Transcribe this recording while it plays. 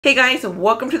Hey guys,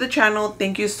 welcome to the channel.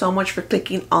 Thank you so much for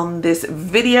clicking on this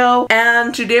video.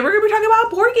 And today we're going to be talking about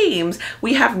board games.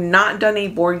 We have not done a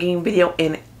board game video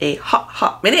in a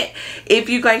hot minute. If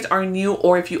you guys are new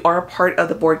or if you are a part of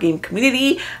the board game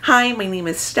community, hi, my name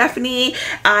is Stephanie.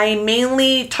 I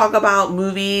mainly talk about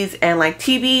movies and like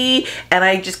TV, and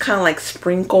I just kind of like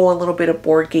sprinkle a little bit of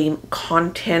board game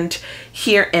content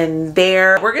here and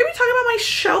there. We're gonna be talking about my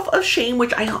shelf of shame,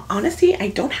 which I honestly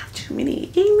don't have too many.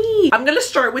 Yay me. I'm gonna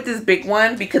start with this big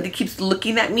one because it keeps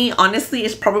looking at me. Honestly,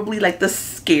 it's probably like the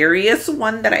scariest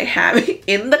one that I have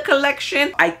in the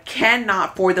collection. I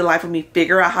cannot for the life of me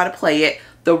figure out how to play it.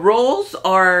 The rules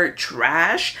are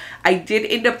trash. I did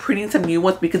end up printing some new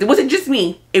ones because it wasn't just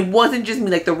me. It wasn't just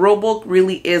me. Like, the rule book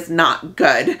really is not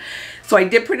good. So I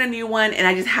did print a new one and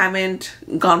I just haven't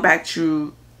gone back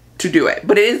to do it.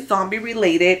 But it is zombie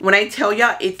related. When I tell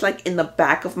y'all, it's like in the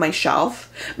back of my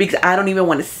shelf because I don't even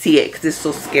want to see it because it's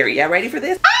so scary. Y'all ready for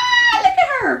this? Ah, look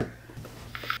at her.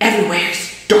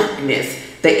 Everywhere's darkness.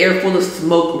 The air full of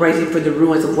smoke rising from the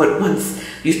ruins of what once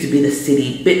used to be the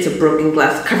city. Bits of broken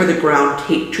glass cover the ground,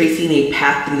 tracing a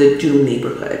path through the doomed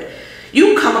neighborhood.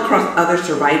 You come across other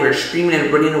survivors screaming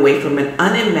and running away from an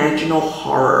unimaginable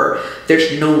horror.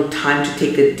 There's no time to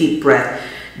take a deep breath.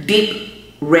 Deep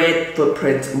red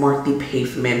footprints mark the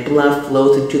pavement. Blood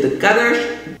flows into the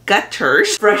gutters.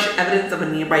 Fresh evidence of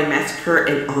a nearby massacre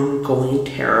and ongoing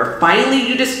terror. Finally,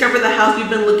 you discover the house you've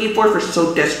been looking for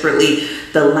so desperately.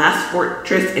 The last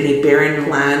fortress in a barren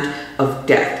land of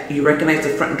death. You recognize the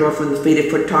front door from the faded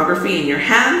photography in your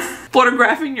hands.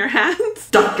 Photographing your hands.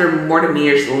 Dr.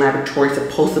 Mortimer's laboratory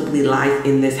supposedly lies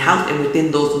in this house, and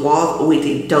within those walls awaits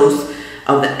a dose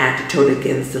of the antidote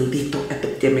against the lethal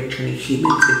epidemic turning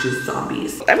humans into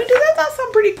zombies. I mean, does that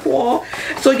sound pretty cool?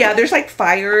 So yeah, there's like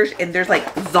fires and there's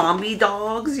like zombie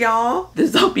dogs, y'all. The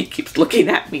zombie keeps looking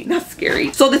at me, not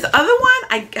scary. So this other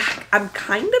one, I'm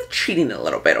kind of cheating a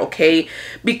little bit, okay?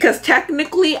 Because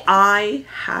technically I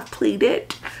have played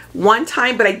it one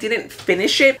time, but I didn't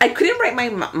finish it. I couldn't wrap my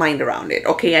mind around it,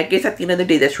 okay? I guess at the end of the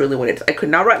day, that's really what it is. I could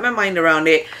not wrap my mind around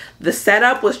it. The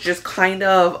setup was just kind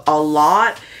of a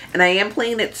lot, and I am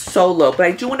playing it solo, but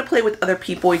I do want to play with other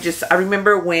people. I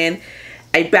remember when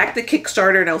I backed the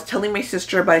Kickstarter and I was telling my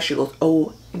sister about it, she goes,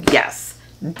 oh yes,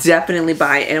 definitely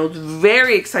buy it. And I was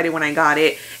very excited when I got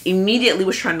it. Immediately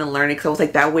was trying to learn it because I was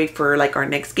like, that way for like our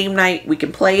next game night, we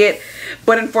can play it.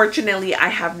 But unfortunately, I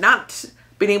have not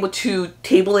been able to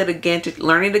table it again, to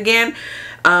learn it again.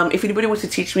 If anybody wants to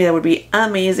teach me, that would be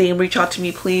amazing. Reach out to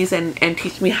me, please, and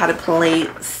teach me how to play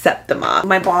Septima.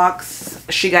 My box,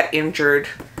 she got injured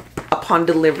upon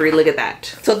delivery. Look at that.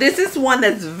 So this is one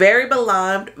that's very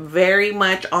beloved, very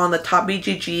much on the top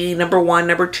BGG,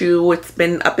 #1, #2. It's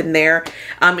been up in there.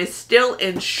 It's still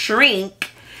in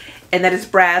shrink, and that is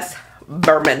Brass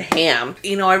Birmingham.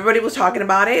 You know, everybody was talking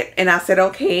about it and I said,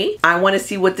 okay, I want to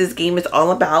see what this game is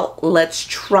all about. Let's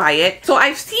try it. So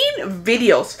I've seen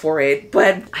videos for it,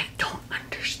 but I don't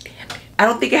understand it. I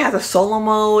don't think it has a solo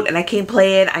mode and I can't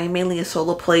play it. I'm mainly a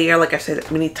solo player, like I've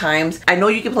said many times. I know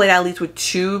you can play it at least with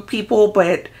 2 people,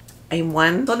 but I'm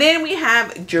one. So then we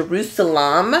have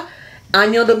Jerusalem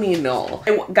Año Domino.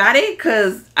 I got it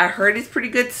because I heard it's pretty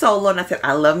good solo, and I said,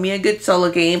 I love me a good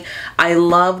solo game. I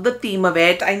love the theme of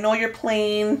it. I know you're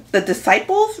playing the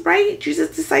disciples, right?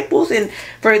 Jesus' disciples, and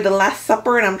for the Last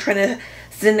Supper, and I'm trying to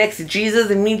sit next to Jesus,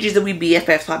 and me and Jesus, we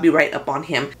BFF, so I'll be right up on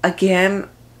him. Again,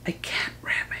 I can't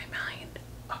wrap my mind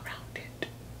around it.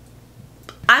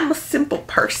 I'm a simple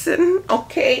person,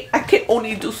 okay? I can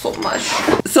only do so much.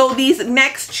 So these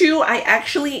next 2, I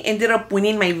actually ended up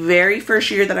winning my very first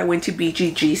year that I went to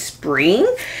BGG Spring.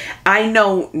 I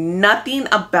know nothing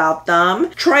about them.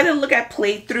 Tried to look at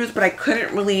playthroughs, but I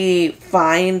couldn't really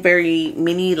find very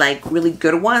many like really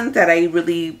good ones that I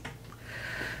really,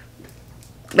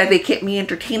 that they kept me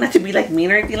entertained, not to be like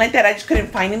mean or anything like that. I just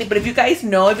couldn't find any. But if you guys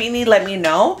know of any, let me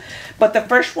know. But the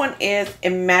first one is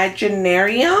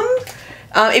Imaginarium.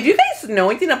 If you guys know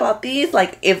anything about these,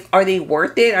 like, are they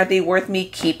worth it? Are they worth me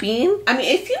keeping? I mean,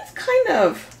 it seems kind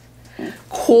of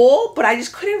cool, but I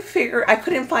just couldn't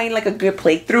find like a good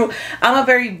playthrough. I'm a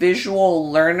very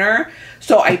visual learner,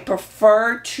 so I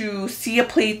prefer to see a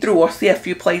playthrough or see a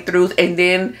few playthroughs and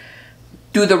then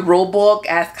do the rule book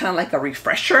as kind of like a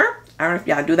refresher. I don't know if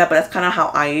y'all do that, but that's kind of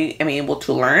how I am able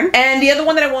to learn. And the other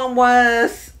one that I won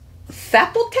was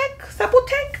Sapotec.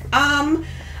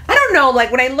 I don't know,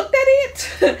 like when I looked at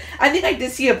it, I think I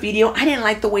did see a video. I didn't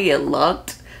like the way it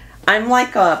looked. I'm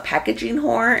like a packaging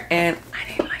whore and I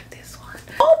didn't like this one.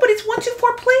 Oh, but it's 1, 2,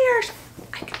 4 players.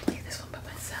 I can play this one by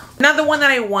myself. Another one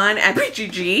that I won at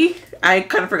BGG, I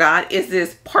kind of forgot, is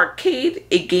this Parkade,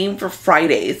 a game for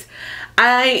Fridays.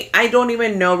 I don't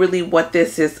even know really what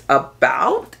this is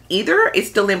about either. It's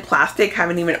still in plastic,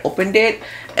 haven't even opened it.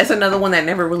 It's another one that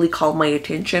never really called my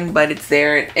attention, but it's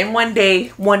there, and one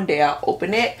day I'll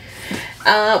open it.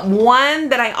 One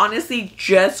that I honestly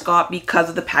just got because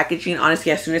of the packaging.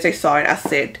 Honestly, as soon as I saw it, I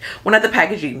said, well, not the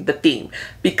packaging, the theme.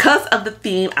 Because of the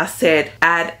theme, I said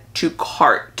add to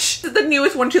cart. This is the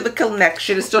newest one to the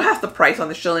collection. It still has the price on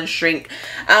the still in shrink.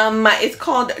 It's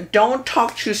called Don't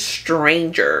Talk to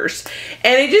Strangers,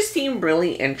 and it just seemed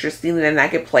really interesting, and I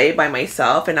could play it by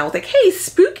myself. And I was like, hey,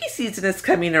 spooky season is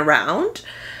coming around.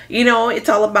 You know, it's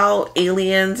all about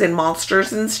aliens and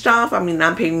monsters and stuff. I mean,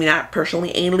 I'm maybe not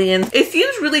personally aliens. It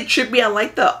seems really trippy. I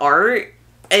like the art.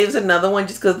 It was another one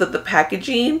just because of the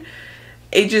packaging.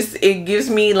 It gives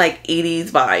me like 80s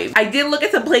vibe. I did look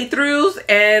at some playthroughs,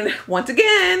 and once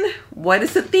again, what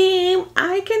is the theme?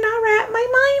 I cannot wrap my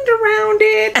mind around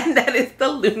it, and that is the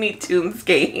Looney Tunes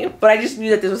game. But I just knew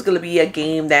that this was gonna be a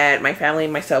game that my family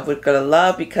and myself were gonna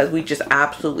love because we just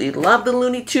absolutely love the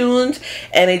Looney Tunes,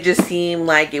 and it just seemed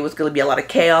like it was gonna be a lot of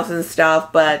chaos and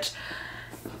stuff. But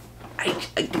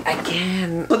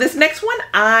again, so this next one,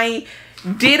 I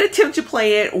did attempt to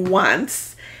play it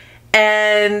once,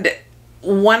 and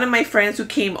one of my friends who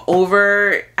came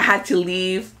over had to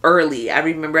leave early. I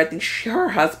remember, I think her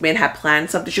husband had planned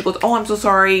something. She goes, oh, I'm so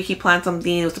sorry. He planned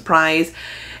something, it was a surprise.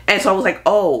 And so I was like,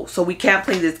 oh, so we can't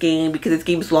play this game because this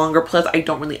game is longer. Plus, I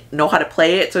don't really know how to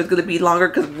play it. So it's going to be longer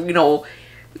because, you know,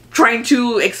 trying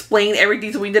to explain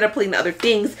everything. So we ended up playing other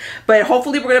things. But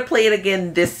hopefully we're going to play it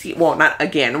again this year. Well, not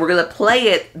again. We're going to play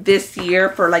it this year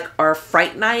for like our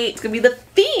Fright Night. It's going to be the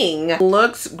thing.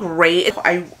 Looks great.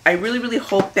 I really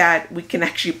hope that we can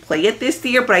actually play it this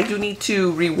year. But I do need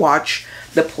to rewatch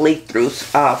the playthroughs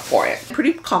for it. I'm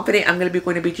pretty confident I'm going to be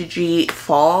going to BGG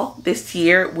Fall this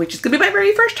year, which is going to be my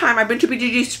very first time. I've been to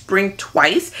BGG Spring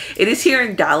twice. It is here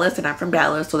in Dallas, and I'm from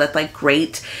Dallas, so that's like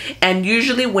great. And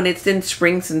usually when it's in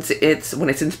spring,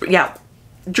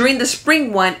 during the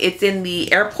spring one, it's in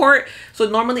the airport. So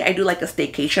normally I do like a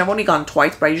staycation. I've only gone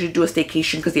twice, but I usually do a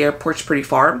staycation because the airport's pretty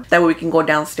far. That way we can go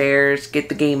downstairs, get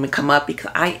the game, and come up,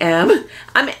 because I'm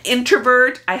an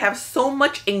introvert. I have so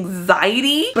much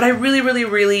anxiety, but I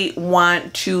really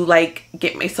want to like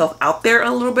get myself out there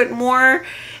a little bit more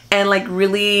and like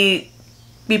really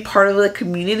be part of the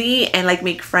community and like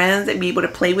make friends and be able to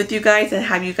play with you guys and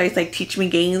have you guys like teach me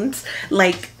games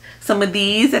like some of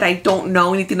these that I don't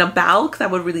know anything about, because I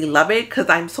would really love it, because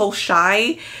I'm so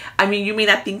shy. I mean, you may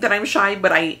not think that I'm shy,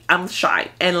 but I'm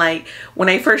shy. And like when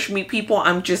I first meet people,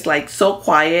 I'm just like so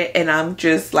quiet, and I'm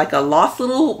just like a lost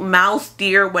little mouse,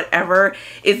 deer, whatever.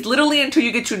 It's literally until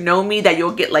you get to know me that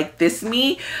you'll get like this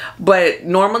me. But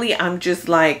normally I'm just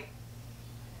like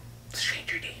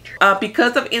stranger danger.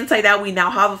 Because of Inside Out, we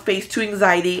now have a phase 2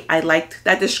 anxiety. I liked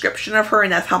that description of her,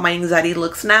 and that's how my anxiety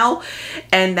looks now.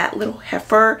 And that little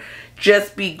heifer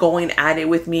just be going at it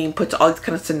with me and puts all these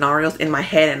kind of scenarios in my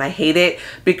head, and I hate it,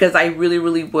 because I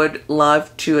really would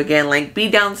love to again like be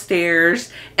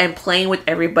downstairs and playing with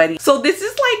everybody. So this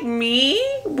is like me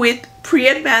with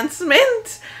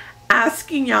pre-advancement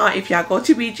asking y'all, if y'all go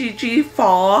to BGG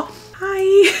Fall, hi,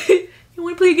 you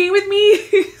want to play a game with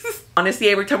me? Honestly,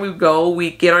 every time we go, we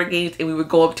get our games and we would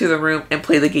go up to the room and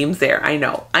play the games there. I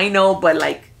know, but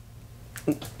like,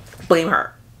 blame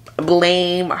her.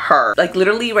 Blame her. Like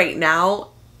literally right now,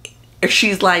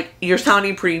 she's like, you're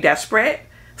sounding pretty desperate.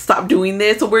 Stop doing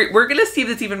this. So we're gonna see if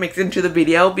this even makes it into the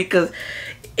video, because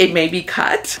it may be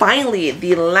cut. Finally,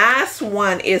 the last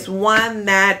one is one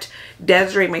that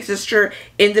Desiree, my sister,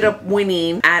 ended up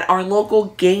winning at our local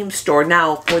game store.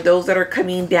 Now, for those that are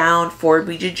coming down for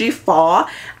BGG Fall,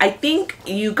 I think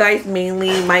you guys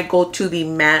mainly might go to the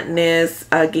Madness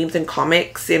Games and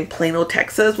Comics in Plano,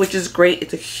 Texas, which is great.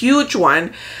 It's a huge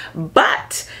one.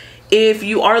 But if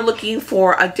you are looking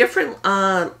for a different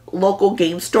local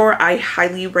game store, I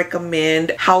highly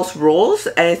recommend House Rules,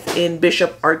 as in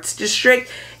Bishop Arts District.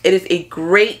 It is a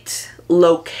great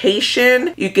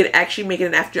location. You could actually make it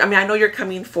an after. I mean, I know you're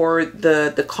coming for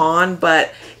the con,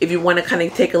 but if you want to kind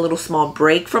of take a little small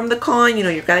break from the con, you know,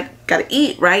 you gotta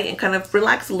eat, right, and kind of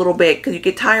relax a little bit because you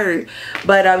get tired.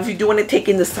 But if you do want to take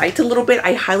in the sights a little bit,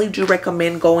 I highly do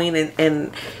recommend going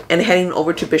and heading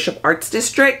over to Bishop Arts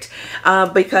District,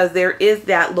 because there is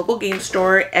that local game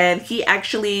store, and he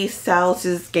actually sells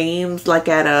his games like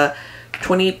at a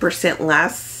 20%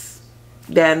 less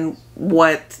than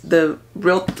what the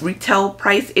real retail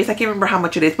price is. I can't remember how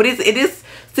much it is, but it is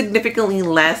significantly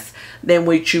less than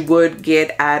what you would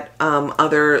get at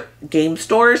other game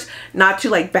stores. Not to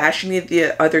like bash any of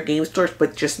the other game stores,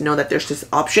 but just know that there's this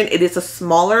option. It is a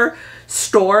smaller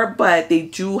store, but they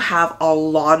do have a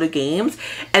lot of games.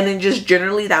 And then just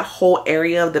generally that whole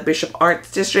area of the Bishop Arts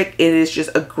District, it is just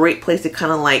a great place to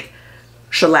kind of like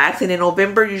chillax. And in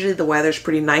November, usually the weather's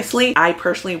pretty nicely. I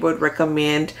personally would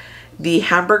recommend the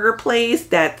hamburger place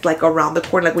that's like around the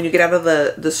corner. Like when you get out of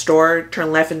the store,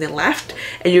 turn left and then left,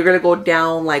 and you're gonna go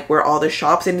down like where all the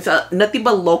shops, and it's nothing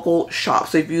but local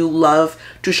shops. So if you love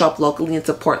to shop locally and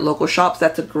support local shops,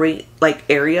 that's a great like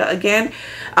area again.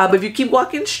 But if you keep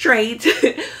walking straight,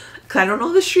 because I don't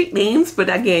know the street names, but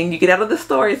again, you get out of the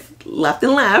store, it's left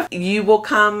and left, you will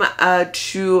come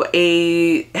to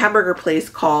a hamburger place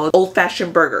called Old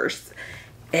Fashioned Burgers,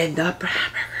 and the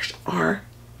hamburgers are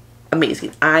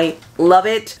amazing. I love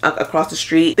it. Across the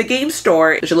street, the game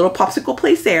store, there's a little popsicle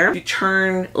place there. You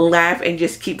turn left and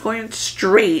just keep going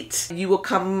straight, you will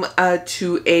come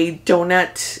to a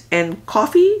donut and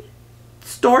coffee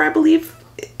store, I believe.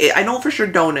 I know for sure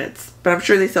donuts, but I'm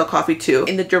sure they sell coffee too.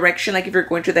 In the direction, like if you're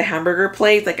going to the hamburger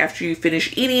place, like after you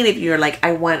finish eating, if you're like,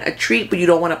 I want a treat but you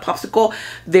don't want a popsicle,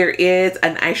 there is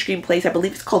an ice cream place. I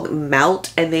believe it's called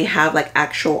Melt, and they have like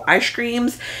actual ice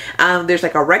creams. There's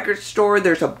like a record store,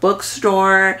 there's a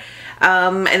bookstore,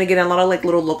 and again, a lot of like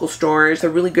little local stores. A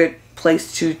really good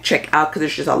place to check out because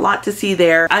there's just a lot to see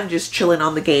there. I'm just chilling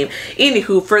on the game.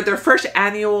 Anywho, for their first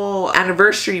annual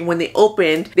anniversary, when they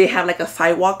opened, they have like a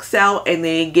sidewalk sale, and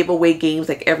they give away games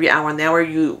like every hour and hour.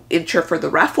 You enter for the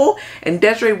raffle, and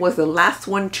Desiree was the last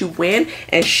one to win,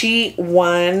 and she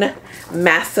won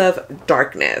Massive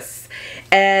Darkness,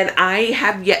 and I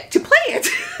have yet to play it.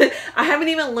 I haven't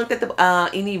even looked at the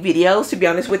any videos, to be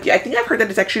honest with you. I think I've heard that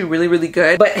it's actually really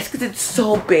good, but it's because it's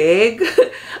so big.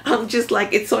 I'm just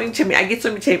like, it's so intimidating. I get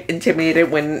so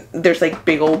intimidated when there's like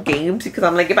big old games, because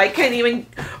I'm like, if I can't even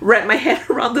wrap my head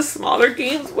around the smaller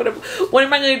games, what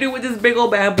am I gonna do with this big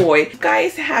old bad boy? If you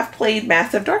guys have played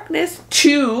Massive Darkness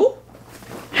 2,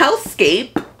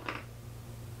 Hellscape.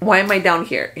 Why am I down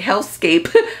here?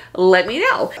 Hellscape, let me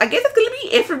know. I guess that's gonna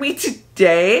be it for me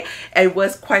today. It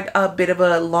was quite a bit of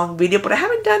a long video, but I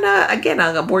haven't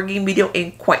done a board game video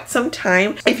in quite some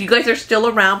time. If you guys are still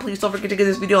around, please don't forget to give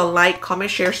this video a like, comment,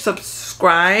 share,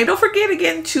 subscribe. Don't forget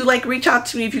again to like reach out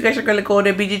to me if you guys are gonna go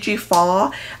to BGG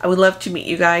Fall. I would love to meet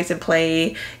you guys and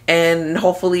play, and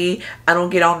hopefully I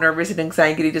don't get all nervous and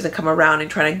anxiety doesn't come around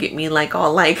and try to get me like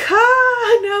all like,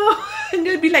 no. I'm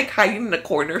gonna be like hiding in a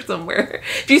corner somewhere.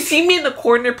 If you see me in the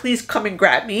corner, please come and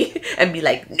grab me and be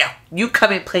like, no, you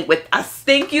come and play with us.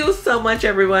 Thank you so much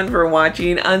everyone for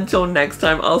watching. Until next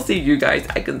time, I'll see you guys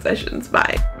at concessions.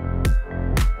 Bye.